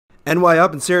NY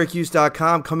Up and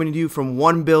Syracuse.com coming to you from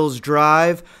One Bills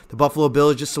Drive. The Buffalo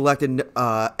Bills just selected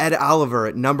Ed Oliver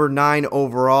at number 9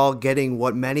 overall, getting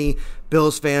what many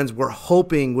Bills fans were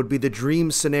hoping would be the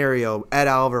dream scenario. Ed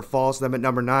Oliver falls to them at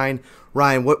number 9.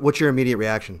 Ryan, what's your immediate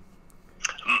reaction?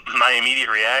 My immediate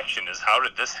reaction is, how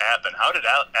did this happen? How did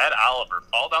Ed Oliver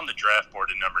fall down the draft board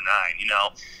at number 9?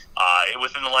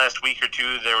 Within the last week or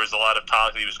two, there was a lot of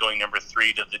talk that he was going number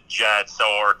 3 to the Jets,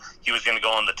 or he was going to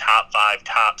go in the top 5,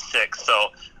 top 6. So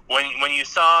when you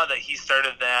saw that he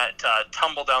started that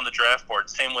tumble down the draft board,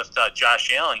 same with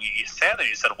Josh Allen, you sat there,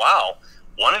 you said, wow,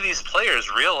 one of these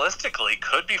players realistically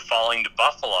could be falling to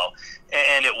Buffalo.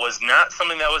 And it was not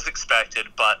something that was expected,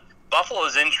 but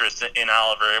Buffalo's interest in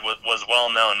Oliver was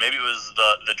well known. Maybe it was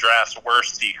the draft's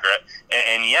worst secret.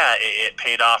 And it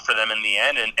paid off for them in the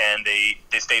end, and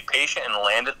they stayed patient and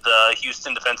landed the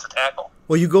Houston defensive tackle.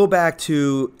 Well, you go back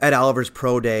to Ed Oliver's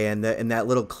pro day and that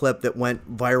little clip that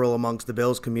went viral amongst the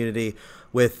Bills community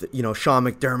with, Sean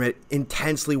McDermott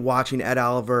intensely watching Ed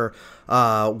Oliver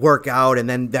work out, and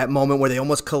then that moment where they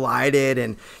almost collided,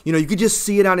 and you could just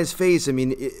see it on his face. I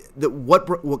mean,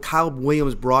 what Kyle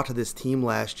Williams brought to this team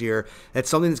last year, that's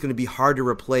something that's going to be hard to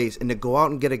replace, and to go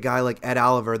out and get a guy like Ed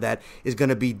Oliver that is going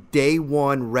to be day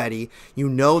one ready,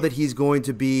 that he's going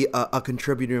to be a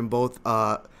contributor in both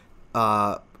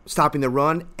stopping the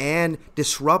run and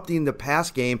disrupting the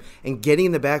pass game and getting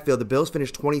in the backfield. The Bills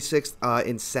finished 26th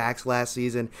in sacks last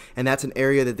season, and that's an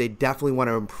area that they definitely want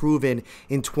to improve in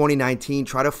 2019.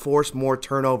 Try to force more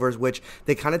turnovers, which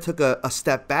they kind of took a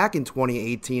step back in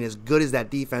 2018, as good as that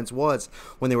defense was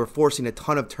when they were forcing a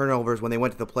ton of turnovers when they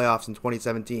went to the playoffs in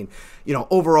 2017.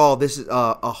 Overall, this is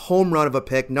a home run of a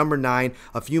pick, number 9.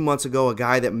 A few months ago, a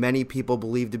guy that many people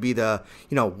believe to be the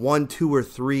 1, 2, or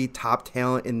 3 top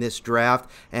talent in this draft.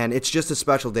 And it's just a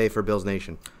special day for Bills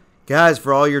Nation. Guys,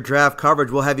 for all your draft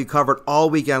coverage, we'll have you covered all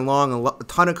weekend long. A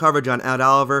ton of coverage on Ed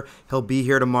Oliver. He'll be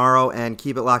here tomorrow, and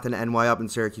keep it locked on NY Up and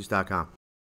Syracuse.com.